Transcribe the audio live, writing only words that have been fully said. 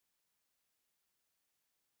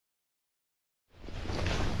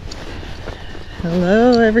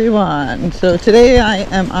Hello everyone. So today I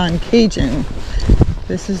am on Cajun.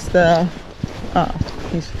 This is the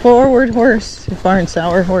he's forward horse, barn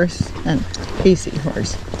sour horse, and Pacey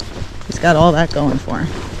horse. He's got all that going for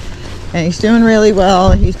him. And he's doing really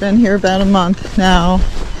well. He's been here about a month now,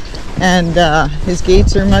 and his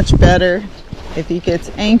gaits are much better. If he gets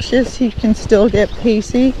anxious, he can still get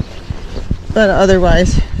pacey, but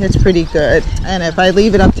otherwise it's pretty good. And if I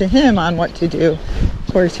leave it up to him on what to do,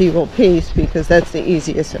 of course he will pace, because that's the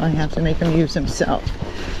easiest, so I have to make him use himself.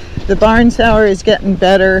 The barn sour is getting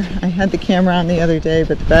better. I had the camera on the other day,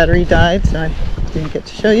 but the battery died, so I didn't get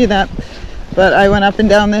to show you that. But I went up and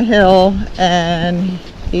down the hill, and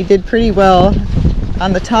he did pretty well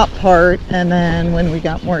on the top part, and then when we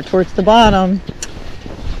got more towards the bottom,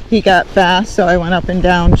 he got fast, so I went up and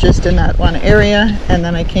down just in that one area, and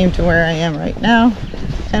then I came to where I am right now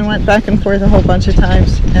and went back and forth a whole bunch of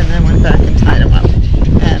times, and then went back and tied him up.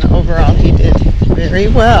 And overall he did very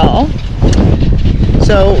well.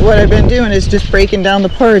 So what I've been doing is just breaking down the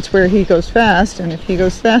parts where he goes fast, and if he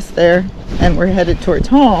goes fast there and we're headed towards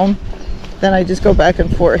home, then I just go back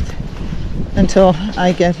and forth until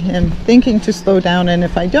I get him thinking to slow down. And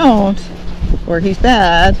if I don't, or he's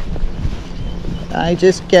bad, I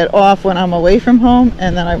just get off when I'm away from home,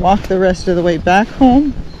 and then I walk the rest of the way back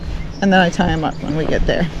home, and then I tie him up when we get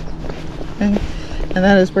there. Okay? And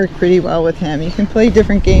that has worked pretty well with him. You can play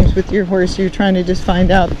different games with your horse. You're trying to just find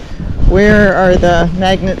out where are the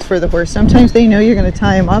magnets for the horse. Sometimes they know you're going to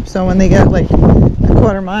tie him up, so when they get like a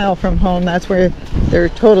quarter mile from home, that's where they're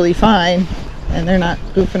totally fine and they're not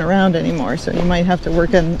goofing around anymore. So you might have to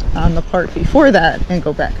work on the part before that and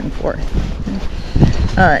go back and forth.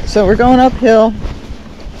 Okay. All right, so we're going uphill.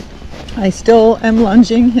 I still am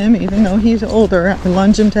lunging him, even though he's older. I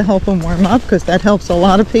lunge him to help him warm up, because that helps a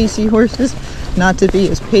lot of pacey horses not to be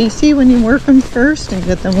as pacey when you work them first and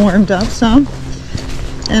get them warmed up some.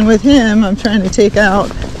 And with him, I'm trying to take out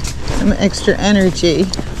some extra energy,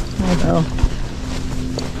 although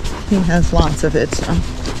he has lots of it. So,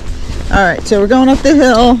 all right, so we're going up the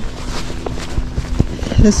hill.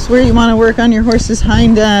 This is where you want to work on your horse's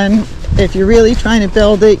hind end. If you're really trying to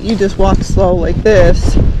build it, you just walk slow like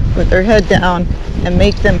this with their head down and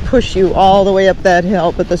make them push you all the way up that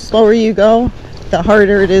hill. But the slower you go, the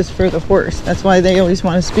harder it is for the horse. That's why they always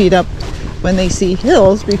want to speed up when they see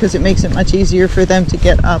hills, because it makes it much easier for them to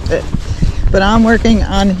get up it. But I'm working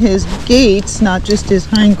on his gaits, not just his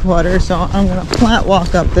hindquarter, so I'm going to flat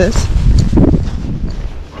walk up this.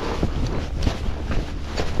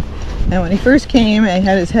 And when he first came, I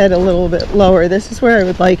had his head a little bit lower. This is where I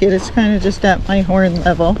would like it. It's kind of just at my horn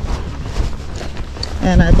level.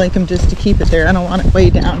 And I'd like him just to keep it there. I don't want it way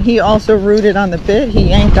down. He also rooted on the bit. He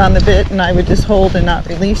yanked on the bit, and I would just hold and not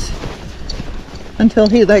release until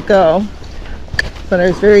he let go. But I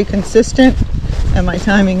was very consistent, and my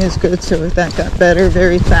timing is good, so that got better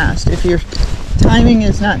very fast. If your timing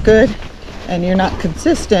is not good and you're not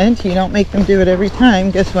consistent, you don't make them do it every time,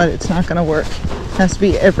 guess what? It's not going to work. It has to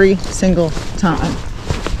be every single time.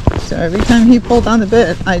 So every time he pulled on the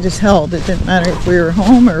bit, I just held. It didn't matter if we were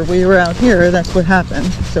home or we were out here, that's what happened.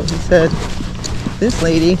 So he said, this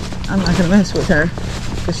lady, I'm not going to mess with her,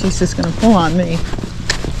 because she's just going to pull on me.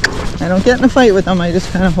 I don't get in a fight with them, I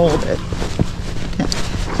just kind of hold it. Okay.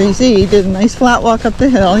 So you see, he did a nice flat walk up the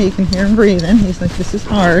hill. You can hear him breathing. He's like, this is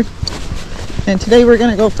hard. And today we're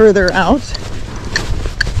going to go further out.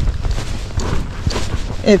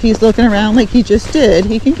 If he's looking around like he just did,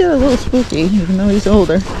 he can get a little spooky, even though he's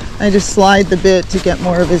older. I just slide the bit to get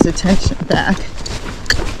more of his attention back.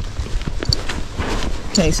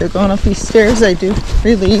 Okay, so going up these stairs, I do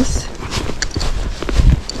release.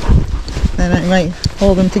 Then I might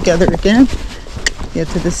hold them together again. Get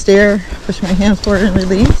to the stair, push my hands forward and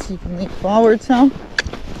release. You can lean forward some.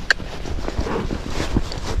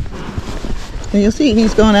 And you'll see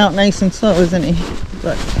he's going out nice and slow, isn't he?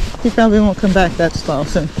 But he probably won't come back that slow.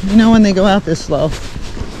 So you know, when they go out this slow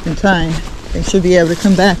in time, they should be able to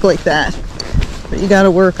come back like that. But you got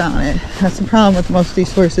to work on it. That's the problem with most of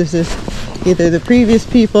these horses, is either the previous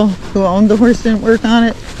people who owned the horse didn't work on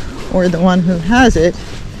it, or the one who has it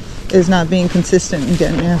is not being consistent in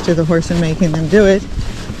getting after the horse and making them do it.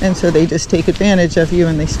 And so they just take advantage of you,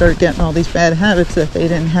 and they start getting all these bad habits that they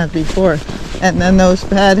didn't have before. And then those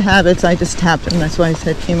bad habits, I just tapped them. That's why I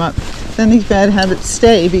said came up. Then these bad habits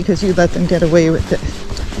stay because you let them get away with it.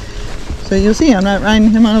 So you'll see I'm not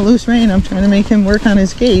riding him on a loose rein. I'm trying to make him work on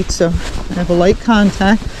his gait. So I have a light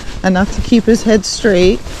contact, enough to keep his head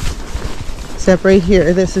straight. Except right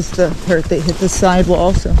here, this is the part they hit the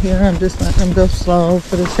sidewall. So here I'm just letting him go slow,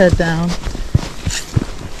 put his head down.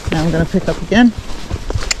 Now I'm going to pick up again.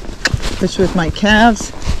 Push with my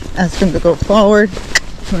calves ask him to go forward.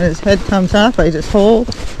 When his head comes up, I just hold.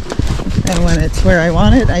 And when it's where I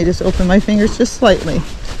want it, I just open my fingers just slightly.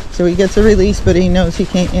 So he gets a release, but he knows he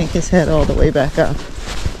can't yank his head all the way back up.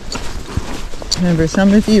 Remember,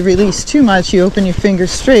 some of you release too much, you open your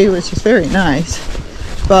fingers straight, which is very nice.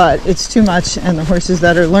 But it's too much, and the horses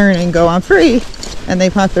that are learning go on free, and they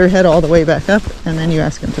pop their head all the way back up, and then you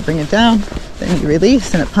ask them to bring it down, then you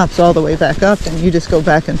release, and it pops all the way back up, and you just go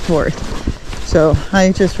back and forth. So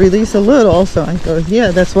I just release a little, so I go,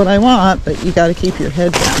 yeah, that's what I want, but you got to keep your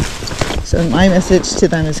head down. So my message to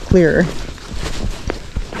them is clearer.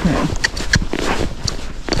 Okay.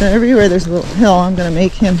 So everywhere there's a little hill, I'm going to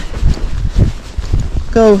make him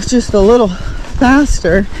go just a little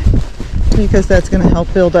faster, because that's going to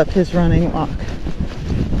help build up his running walk.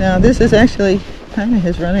 Now this is actually kind of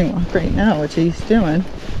his running walk right now, which he's doing,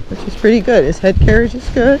 which is pretty good. His head carriage is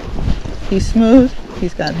good. He's smooth.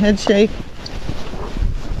 He's got head shake.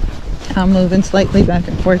 I'm moving slightly back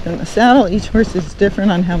and forth in the saddle. Each horse is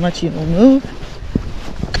different on how much you will move.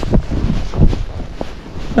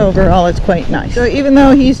 Overall, it's quite nice. So even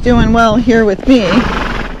though he's doing well here with me,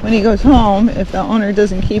 when he goes home, if the owner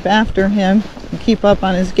doesn't keep after him and keep up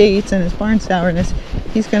on his gaits and his barn sourness,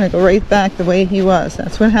 he's going to go right back the way he was.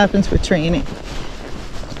 That's what happens with training.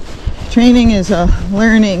 Training is a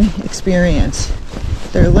learning experience.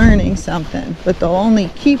 They're learning something, but they'll only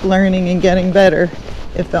keep learning and getting better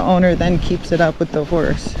if the owner then keeps it up with the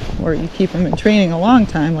horse, or you keep them in training a long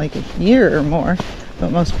time, like a year or more,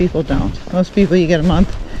 but most people don't. Most people, you get a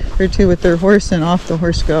month or two with their horse and off the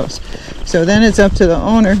horse goes. So then it's up to the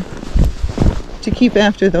owner to keep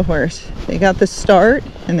after the horse. They got the start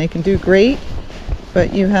and they can do great,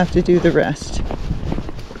 but you have to do the rest.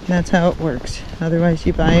 And that's how it works. Otherwise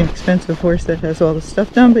you buy an expensive horse that has all the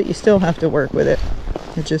stuff done, but you still have to work with it.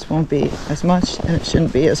 It just won't be as much, and it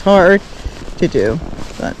shouldn't be as hard to do.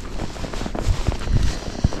 But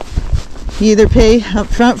you either pay up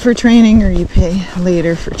front for training or you pay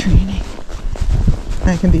later for training.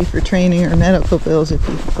 That can be for training or medical bills if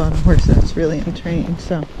you've bought a horse that's really untrained.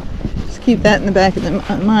 So just keep that in the back of the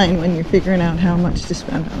mind when you're figuring out how much to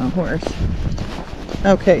spend on a horse.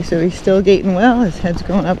 Okay, so he's still gaiting well. His head's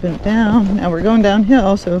going up and down. Now we're going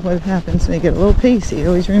downhill, so what happens, they get a little pacey.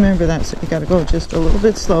 Always remember that, so you got to go just a little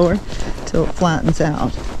bit slower till it flattens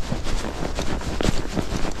out.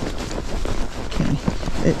 Okay,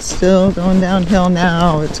 it's still going downhill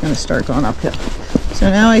now. It's going to start going uphill. So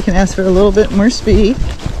now I can ask for a little bit more speed,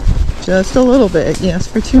 just a little bit. You ask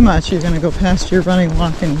for too much, you're going to go past your running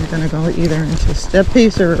walk, and you're going to go either into step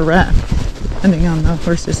pace or a rack, depending on the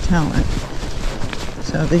horse's talent.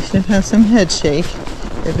 So they should have some head shake.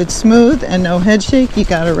 If it's smooth and no head shake, you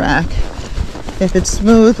got a rack. If it's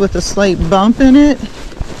smooth with a slight bump in it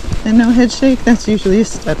and no head shake, that's usually a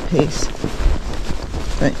step pace.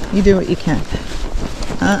 But you do what you can.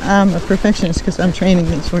 I'm a perfectionist because I'm training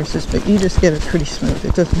these horses, but you just get it pretty smooth.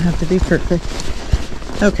 It doesn't have to be perfect.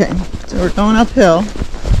 Okay, so we're going uphill.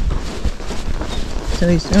 So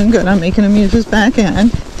he's doing good. I'm making him use his back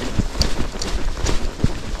end.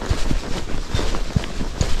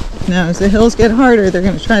 Now, as the hills get harder, they're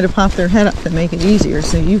going to try to pop their head up to make it easier.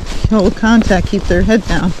 So you hold contact, keep their head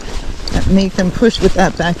down, and make them push with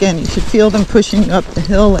that back end. You should feel them pushing you up the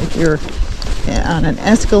hill like you're on an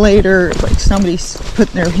escalator, like somebody's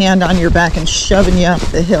putting their hand on your back and shoving you up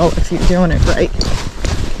the hill if you're doing it right.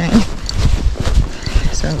 Okay?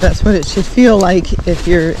 So that's what it should feel like if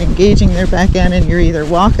you're engaging their back end and you're either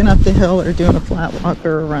walking up the hill or doing a flat walk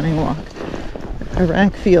or a running walk. A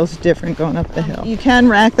rack feels different going up the hill. You can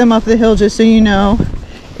rack them up the hill, just so you know.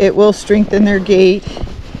 It will strengthen their gait.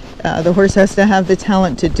 The horse has to have the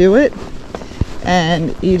talent to do it.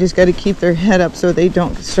 And you just got to keep their head up so they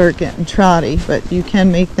don't start getting trotty. But you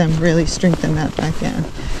can make them really strengthen that back end.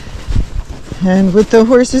 And with the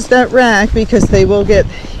horses that rack, because they will get,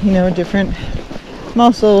 you know, different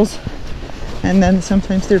muscles, and then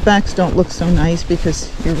sometimes their backs don't look so nice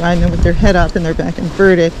because you're riding them with their head up and their back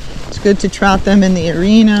inverted. It's good to trot them in the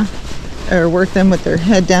arena or work them with their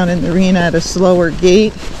head down in the arena at a slower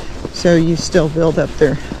gait, so you still build up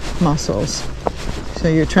their muscles. So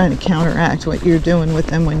you're trying to counteract what you're doing with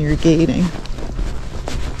them when you're gaiting.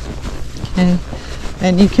 Okay,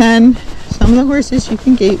 and you can, some of the horses you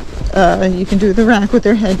can gait, you can do the rack with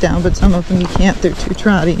their head down, but some of them you can't. They're too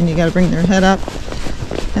trotty, and you got to bring their head up.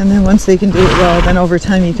 And then once they can do it well, then over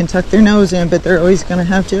time you can tuck their nose in, but they're always going to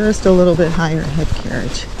have just a little bit higher head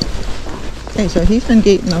carriage. Okay, so he's been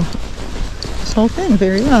gaiting this whole thing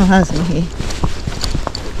very well, hasn't he?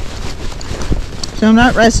 So I'm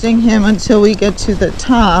not resting him until we get to the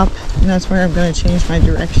top, and that's where I'm going to change my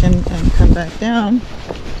direction and come back down.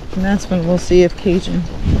 And that's when we'll see if Cajun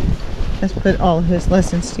has put all his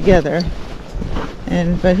lessons together.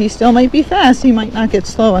 But he still might be fast. He might not get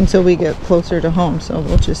slow until we get closer to home, so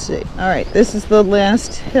we'll just see. All right, this is the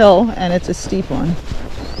last hill, and it's a steep one.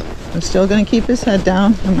 I'm still going to keep his head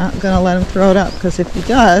down. I'm not going to let him throw it up, because if he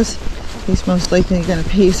does, he's most likely going to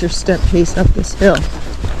pace or step pace up this hill.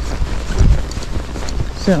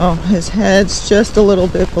 So his head's just a little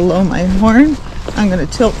bit below my horn. I'm going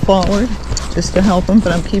to tilt forward just to help him,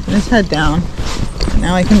 but I'm keeping his head down.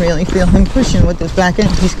 Now I can really feel him pushing with his back end.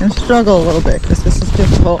 He's going to struggle a little bit because this is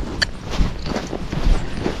difficult.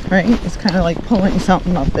 Right? It's kind of like pulling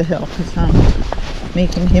something up the hill because I'm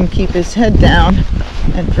making him keep his head down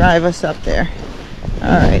and drive us up there.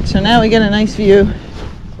 Alright, so now we get a nice view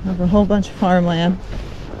of a whole bunch of farmland.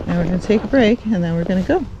 And we're going to take a break and then we're going to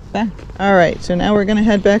go back. Alright, so now we're going to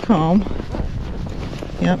head back home.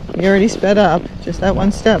 Yep, he already sped up. Just that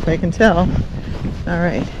one step, I can tell.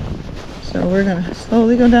 Alright. So we're going to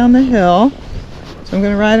slowly go down the hill. So I'm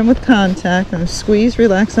going to ride him with contact. I'm going to squeeze,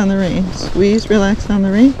 relax on the rein. Squeeze, relax on the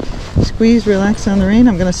rein. Squeeze, relax on the rein.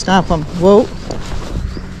 I'm going to stop him. Whoa.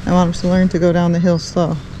 I want him to learn to go down the hill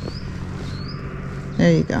slow.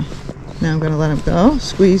 There you go. Now I'm going to let him go.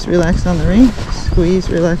 Squeeze, relax on the rein. Squeeze,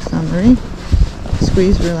 relax on the rein.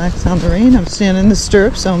 Squeeze, relax on the rein. I'm standing in the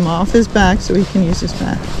stirrups, so I'm off his back so he can use his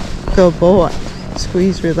back. Go boy.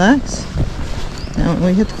 Squeeze, relax. Now when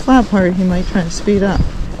we hit the flat part, he might try to speed up.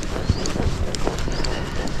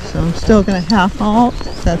 So I'm still going to half halt.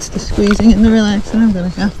 That's the squeezing and the relaxing. I'm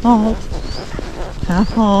going to half halt. Half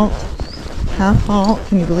halt. Half halt.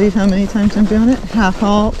 Can you believe how many times I'm doing it? Half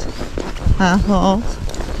halt. Half halt.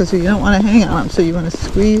 Because you don't want to hang on him, so you want to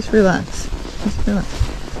squeeze, relax. Just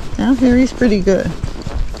relax. Now here he's pretty good.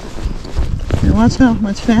 And watch how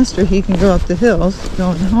much faster he can go up the hills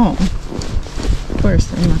going home. Of course,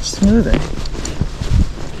 they're much smoother.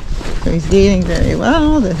 So he's gaiting very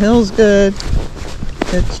well. The hill's good.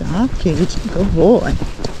 Good job, Cajun. Good boy.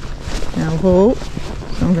 Now hold.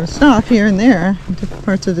 So I'm going to stop here and there in different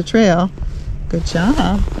parts of the trail. Good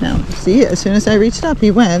job. Now see, as soon as I reached up, he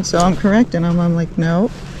went. So I'm correcting him. I'm like, no.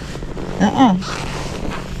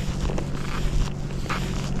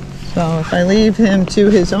 So if I leave him to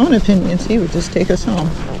his own opinions, he would just take us home.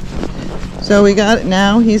 So we got it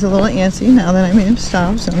now. He's a little antsy now that I made him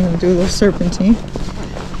stop. So I'm going to do a little serpentine.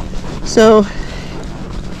 So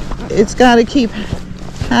it's got to keep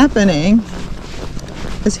happening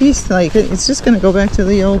because he's like, it's just going to go back to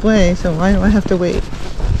the old way, so why do I have to wait?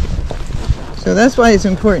 So that's why it's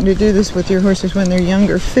important to do this with your horses when they're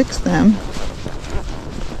younger. Fix them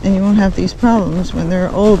and you won't have these problems when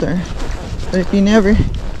they're older. But if you never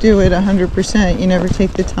do it 100%, you never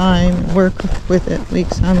take the time and work with it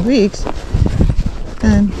weeks on weeks,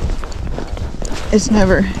 then it's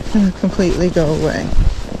never going to completely go away.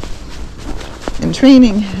 And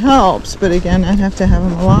training helps, but again, I'd have to have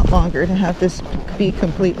them a lot longer to have this be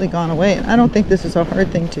completely gone away. And I don't think this is a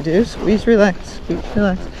hard thing to do. Squeeze, relax, squeeze,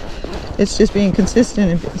 relax. It's just being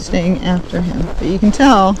consistent and staying after him. But you can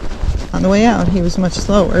tell on the way out, he was much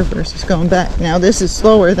slower versus going back. Now this is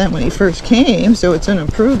slower than when he first came, so it's an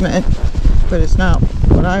improvement, but it's not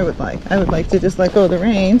what I would like. I would like to just let go of the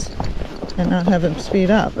reins and not have him speed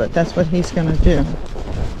up, but that's what he's going to do.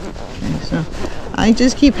 Okay, so I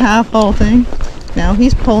just keep half halting. Now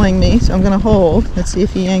he's pulling me, so I'm going to hold. Let's see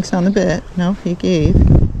if he yanks on the bit. No, he gave.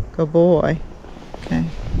 Good boy. Okay.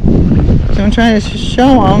 So I'm trying to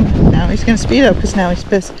show him. Now he's going to speed up because now he's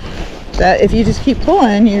pissed. That if you just keep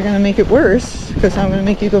pulling, you're going to make it worse because I'm going to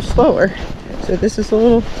make you go slower. So this is a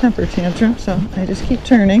little temper tantrum. So I just keep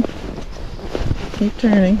turning. Keep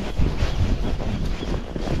turning.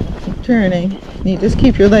 Keep turning. And you just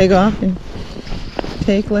keep your leg off and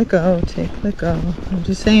take, let go, take, let go. I'm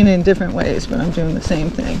just saying it in different ways, but I'm doing the same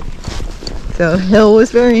thing. So hill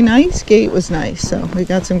was very nice, gate was nice. So we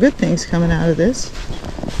got some good things coming out of this.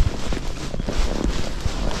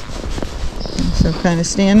 So kind of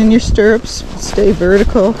stand in your stirrups, stay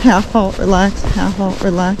vertical, half halt, relax, half halt,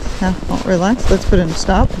 relax, half halt, relax. Let's put in a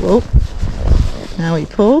stop. Whoa. Now he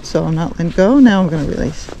pulled, so I'm not letting go. Now I'm going to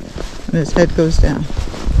release. And his head goes down.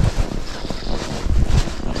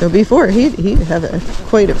 So before, he'd have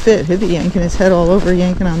quite a fit. He'd be yanking his head all over,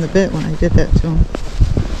 yanking on the bit when I did that to him.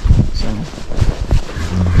 So,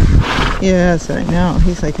 yes, I know.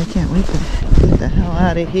 He's like, I can't wait to get the hell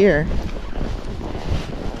out of here.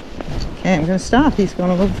 Okay, I'm going to stop. He's going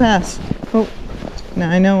a little fast. Oh, now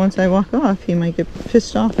I know once I walk off, he might get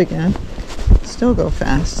pissed off again. Still go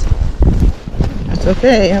fast. That's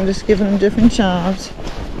okay. I'm just giving him different jobs.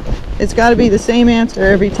 It's got to be the same answer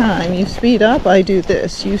every time. You speed up, I do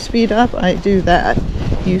this. You speed up, I do that.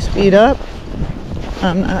 You speed up,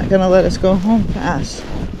 I'm not going to let us go home fast.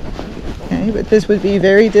 Okay, but this would be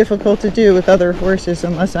very difficult to do with other horses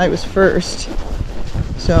unless I was first.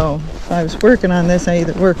 So if I was working on this, I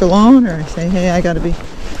either work alone or I say, hey, I got to be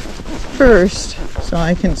first so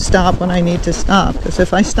I can stop when I need to stop. Because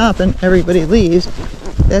if I stop and everybody leaves,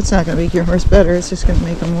 that's not going to make your horse better. It's just going to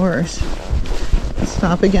make them worse.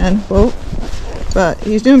 Stop again. Whoa. But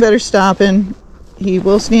he's doing better stopping. He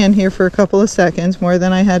will stand here for a couple of seconds, more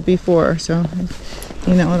than I had before. So,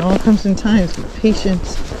 you know, it all comes in times with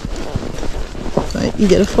patience. But you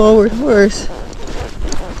get a forward horse,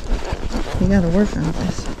 you got to work on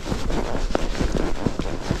this.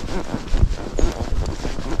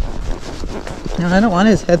 Now, I don't want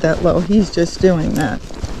his head that low. He's just doing that.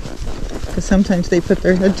 Because sometimes they put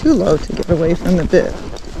their head too low to get away from the bit.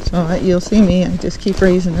 So you'll see me, I just keep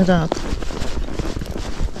raising it up.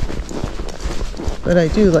 But I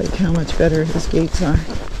do like how much better his gaits are.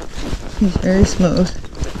 He's very smooth.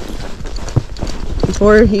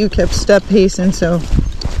 Before he kept step pacing, so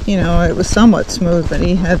you know it was somewhat smooth, but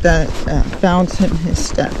he had that bounce in his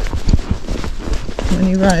step. When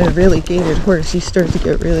you ride a really gaited horse, you start to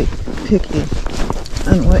get really picky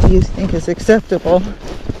on what you think is acceptable,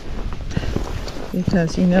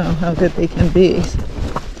 because you know how good they can be.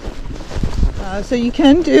 So you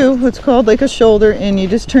can do what's called like a shoulder in. You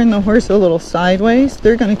just turn the horse a little sideways.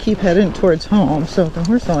 They're going to keep heading towards home, so the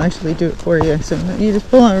horse will actually do it for you. So you just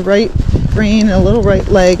pull on a right rein, a little right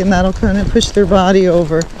leg, and that'll kind of push their body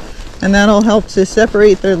over, and that'll help to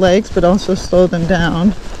separate their legs but also slow them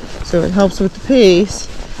down, so it helps with the pace.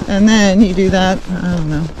 And then you do that, I don't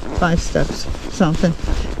know, 5 steps something,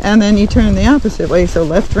 and then you turn the opposite way, so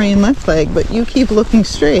left rein, left leg, but you keep looking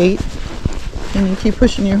straight and you keep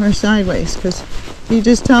pushing your horse sideways, because you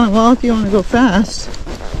just tell them, well, if you want to go fast,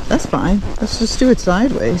 that's fine, let's just do it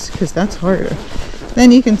sideways, because that's harder.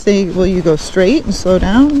 Then you can say, will you go straight and slow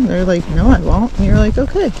down? They're like, no, I won't. And you're like,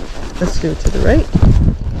 okay, let's do it to the right.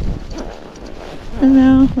 And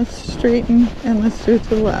now let's straighten and let's do it to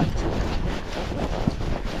the left.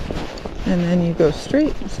 And then you go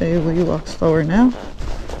straight and say, will you walk slower now?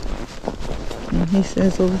 And he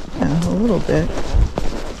says, a little bit.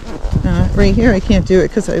 Right here I can't do it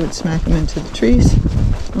because I would smack him into the trees.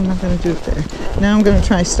 So I'm not going to do it there. Now I'm going to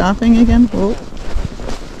try stopping again. Whoa.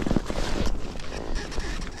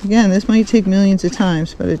 Again, this might take millions of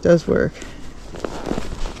times, but it does work.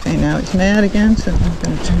 Okay, now he's mad again, so I'm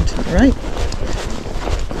going to turn to the right.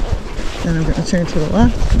 Then I'm going to turn to the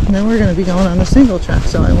left. And then we're going to be going on the single track,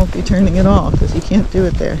 so I won't be turning at all because you can't do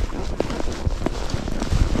it there.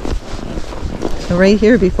 So right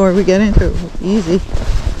here, before we get into it, easy.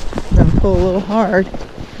 I'm going to pull a little hard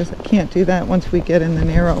because I can't do that once we get in the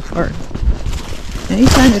narrow part.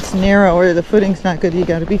 Anytime it's narrow or the footing's not good, you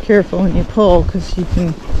got to be careful when you pull, because you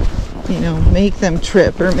can, you know, make them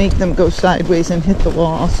trip or make them go sideways and hit the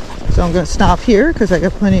walls. So I'm going to stop here because I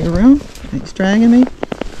got plenty of room. He's dragging me.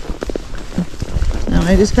 Now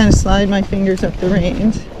I just kind of slide my fingers up the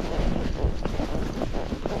reins.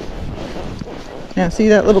 Now see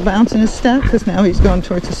that little bounce in his step? Because now he's going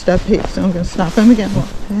towards the step pace. So I'm going to stop him again. Well,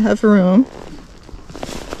 I have room.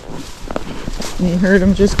 And you heard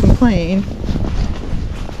him just complain.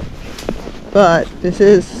 But this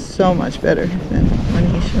is so much better than when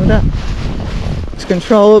he showed up. It's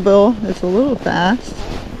controllable. It's a little fast,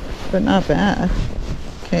 but not bad.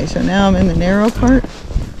 Okay, so now I'm in the narrow part.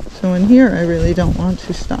 So in here, I really don't want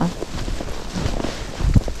to stop.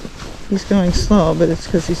 He's going slow, but it's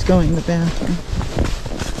because he's going to the bathroom.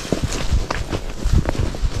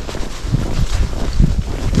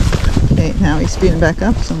 Okay, now he's speeding back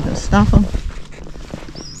up, so I'm going to stop him.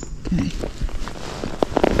 Okay.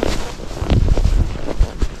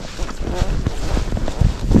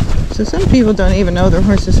 So some people don't even know their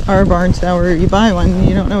horses are barn sour, or you buy one and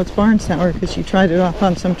you don't know it's barn sour because you tried it off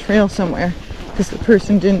on some trail somewhere because the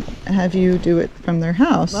person didn't have you do it from their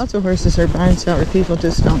house. Lots of horses are barn sour. People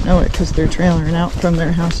just don't know it because they're trailering out from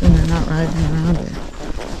their house and they're not riding around it.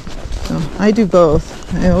 So I do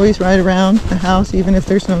both. I always ride around the house even if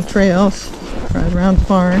there's no trails. Ride around the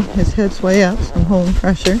barn. His head's way up, so I'm holding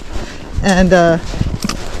pressure. And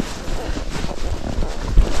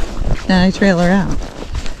I trailer out.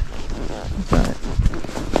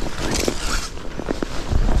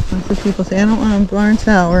 People say, I don't want to barn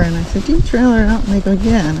sour, and I said, do you trailer out? And they go,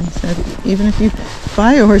 yeah. And I said, even if you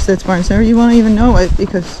buy a horse that's barn sour, you won't even know it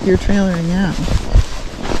because you're trailering out.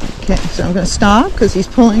 Okay, so I'm going to stop because he's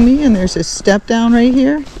pulling me, and there's a step down right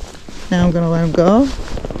here. Now I'm going to let him go.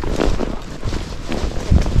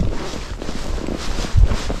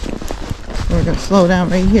 We're going to slow down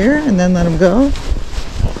right here and then let him go.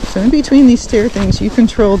 So in between these stair things, you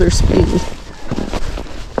control their speed.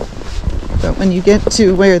 But when you get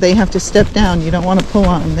to where they have to step down, you don't want to pull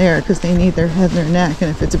on them there because they need their head and their neck. And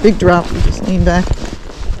if it's a big drop, you just lean back,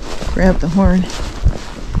 grab the horn.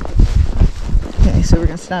 Okay, so we're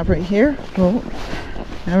going to stop right here. Oh,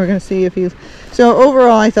 now we're going to see if he's... So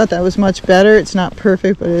overall, I thought that was much better. It's not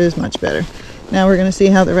perfect, but it is much better. Now we're going to see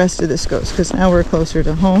how the rest of this goes, because now we're closer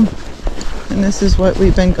to home. And this is what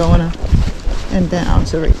we've been going up and down.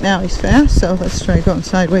 So right now he's fast, so let's try going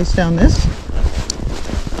sideways down this.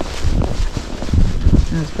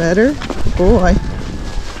 That's better. Boy.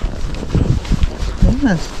 Yeah,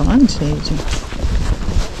 that's fun changing.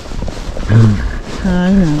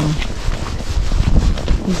 I know.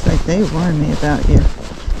 He's like, they warned me about you.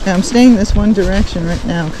 Now I'm staying this one direction right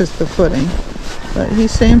now because of the footing. But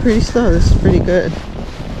he's staying pretty slow. This is pretty good.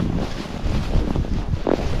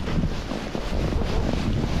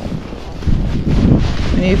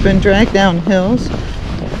 And you've been dragged down hills.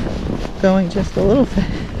 Going just a little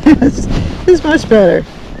fast is much better.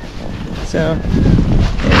 So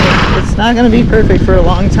it's not going to be perfect for a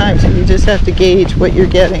long time. So you just have to gauge what you're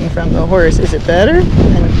getting from the horse. Is it better?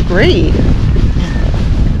 Then great.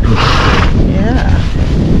 Yeah.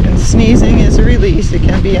 And sneezing is a release. It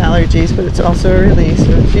can be allergies, but it's also a release,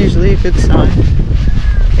 so it's usually a good sign.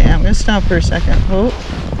 Okay, I'm going to stop for a second. Oh.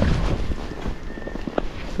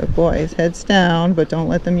 Good boy. His head's down, but don't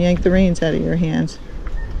let them yank the reins out of your hands.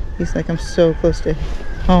 He's like, I'm so close to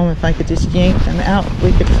home. If I could just yank them out,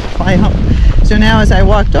 we could fly home. So now as I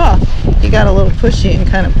walked off, he got a little pushy and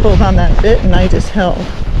kind of pulled on that bit, and I just held.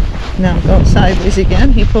 Now I'm going sideways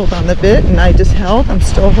again. He pulled on the bit and I just held. I'm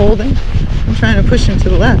still holding. I'm trying to push him to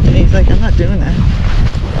the left and he's like, I'm not doing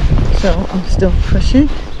that. So I'm still pushing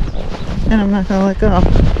and I'm not going to let go.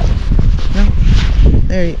 No.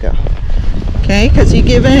 There you go. Okay, because you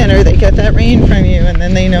give in or they get that rein from you and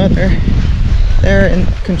then they know they're in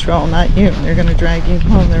control, not you. They're going to drag you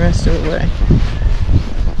home the rest of the way.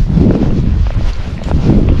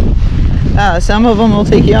 Some of them will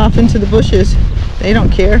take you off into the bushes. They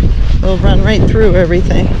don't care. They'll run right through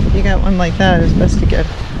everything. If you got one like that, it's best to get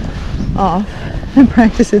off and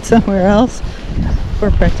practice it somewhere else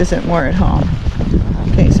or practice it more at home.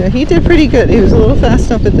 Okay, so he did pretty good. He was a little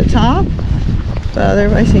fast up at the top, but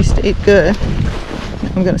otherwise he stayed good.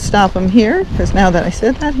 I'm going to stop him here because now that I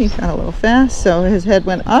said that, he got a little fast. So his head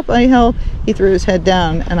went up, I held. He threw his head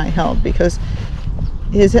down and I held because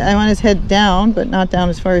I want his head down, but not down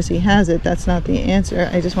as far as he has it. That's not the answer.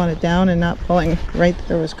 I just want it down and not pulling right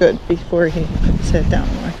there was good before he put his head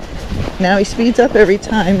down more. Now he speeds up every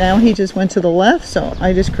time. Now he just went to the left, so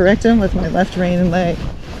I just corrected him with my left rein and leg.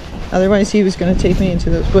 Otherwise he was going to take me into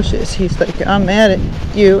those bushes. He's like, I'm mad at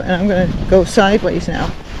you and I'm going to go sideways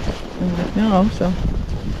now. I'm like, no, so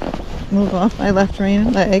move off my left rein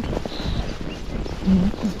and leg.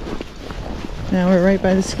 Now we're right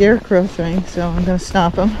by the scarecrow thing, so I'm going to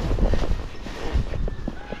stop him.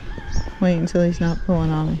 Wait until he's not pulling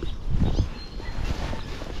on me.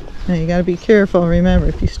 Now you got to be careful. Remember,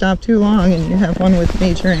 if you stop too long and you have one with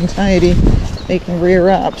major anxiety, they can rear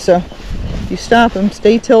up. So if you stop them,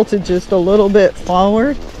 stay tilted just a little bit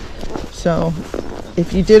forward. So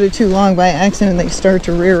if you did it too long by accident, they start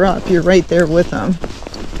to rear up. You're right there with them.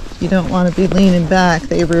 You don't want to be leaning back.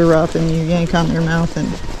 They rear up and you yank on their mouth and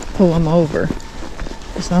pull them over.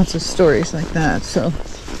 There's lots of stories like that, so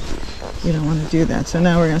you don't want to do that. So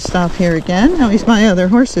now we're going to stop here again. Now he's my other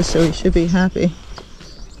horses, so he should be happy.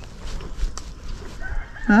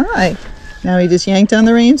 Hi. Now he just yanked on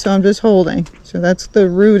the rein, so I'm just holding. So that's the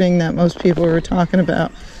rooting that most people were talking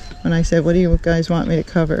about when I said, what do you guys want me to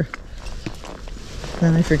cover?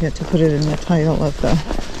 Then I forget to put it in the title of the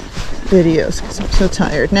videos because I'm so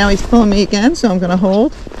tired. Now he's pulling me again, so I'm going to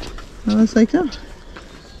hold. I was like, oh.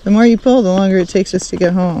 The more you pull, the longer it takes us to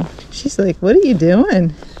get home. She's like, what are you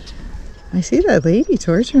doing? I see that lady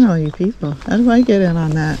torturing all you people. How do I get in on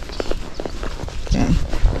that? Okay.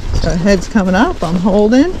 So head's coming up. I'm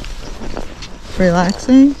holding.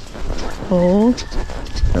 Relaxing. Hold.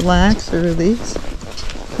 Relax or release.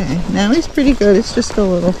 Okay. Now he's pretty good. It's just a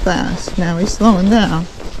little fast. Now he's slowing down.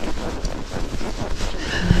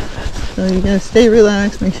 So you gotta stay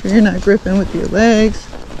relaxed. Make sure you're not gripping with your legs.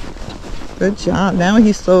 Good job. Now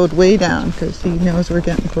he slowed way down because he knows we're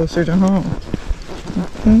getting closer to home.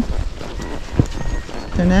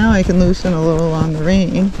 So now I can loosen a little on the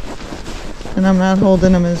rein. And I'm not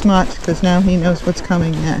holding him as much because now he knows what's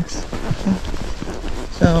coming next. Okay.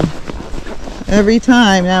 So every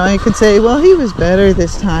time now I could say, well, he was better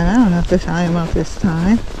this time. I don't have to tie him up this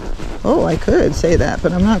time. Oh, I could say that,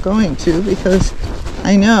 but I'm not going to because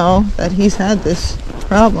I know that he's had this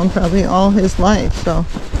problem probably all his life. So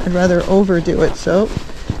I'd rather overdo it. So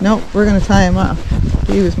nope, we're going to tie him up. If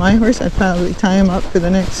he was my horse, I'd probably tie him up for the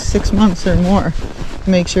next 6 months or more to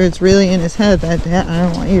make sure it's really in his head that I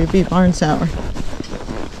don't want you to be barn sour.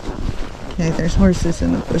 Okay, there's horses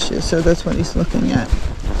in the bushes, so that's what he's looking at.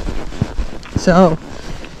 So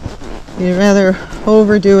you'd rather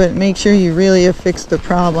overdo it, make sure you really have fixed the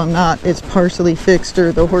problem, not it's partially fixed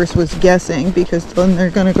or the horse was guessing, because then they're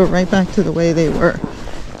going to go right back to the way they were.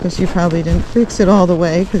 Because you probably didn't fix it all the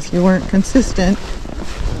way because you weren't consistent.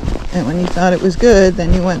 And when you thought it was good,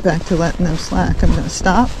 then you went back to letting them slack. I'm going to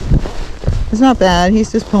stop. It's not bad.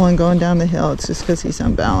 He's just pulling going down the hill. It's just because he's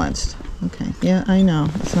unbalanced. Okay. Yeah, I know.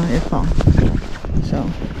 It's not your fault. So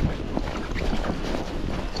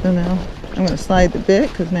now I'm going to slide the bit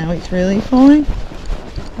because now he's really pulling.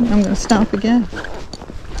 And I'm going to stop again.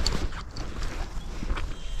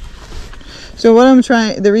 So what I'm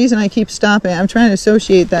trying, the reason I keep stopping, I'm trying to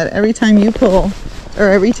associate that every time you pull or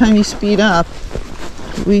every time you speed up,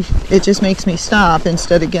 it just makes me stop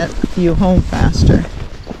instead of get you home faster.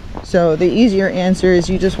 So the easier answer is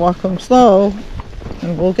you just walk home slow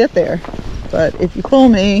and we'll get there. But if you pull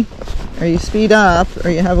me or you speed up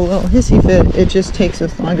or you have a little hissy fit, it just takes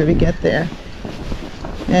us longer to get there.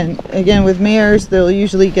 And again, with mares, they'll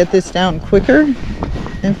usually get this down quicker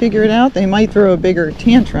and figure it out. They might throw a bigger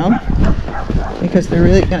tantrum because they're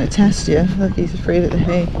really going to test you. Look, he's afraid of the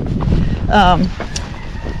hay.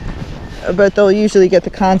 But they'll usually get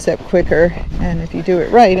the concept quicker, and if you do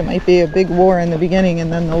it right, it might be a big war in the beginning,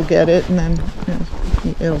 and then they'll get it, and then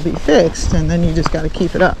it'll be fixed, and then you just got to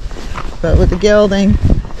keep it up. But with the gelding,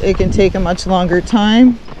 it can take a much longer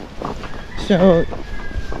time, so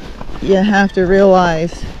you have to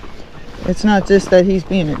realize it's not just that he's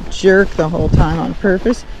being a jerk the whole time on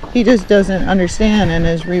purpose. He just doesn't understand, and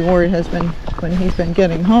his reward has been when he's been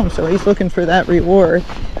getting home, so he's looking for that reward.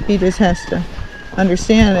 He just has to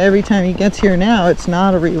understand every time he gets here now, it's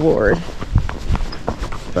not a reward.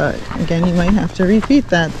 But again, you might have to repeat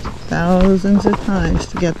that thousands of times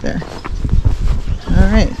to get there.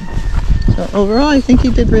 Alright, so overall I think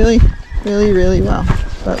he did really well,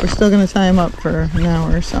 but we're still going to tie him up for an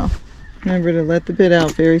hour or so. Remember to let the bit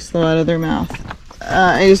out very slow out of their mouth.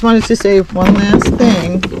 I just wanted to say one last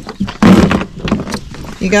thing.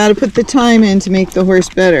 You got to put the time in to make the horse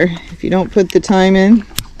better. If you don't put the time in,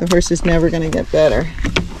 the horse is never going to get better.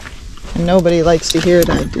 And nobody likes to hear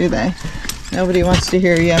that, do they? Nobody wants to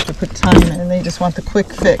hear you have to put time in. They just want the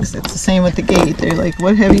quick fix. It's the same with the gait. They're like,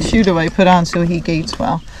 what heavy shoe do I put on so he gaits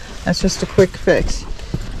well? That's just a quick fix.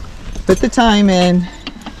 Put the time in,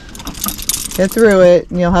 get through it,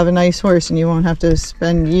 and you'll have a nice horse, and you won't have to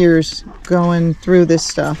spend years going through this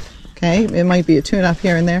stuff. Okay? It might be a tune-up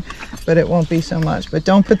here and there, but it won't be so much. But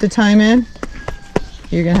don't put the time in,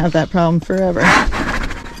 you're going to have that problem forever.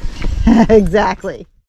 Exactly.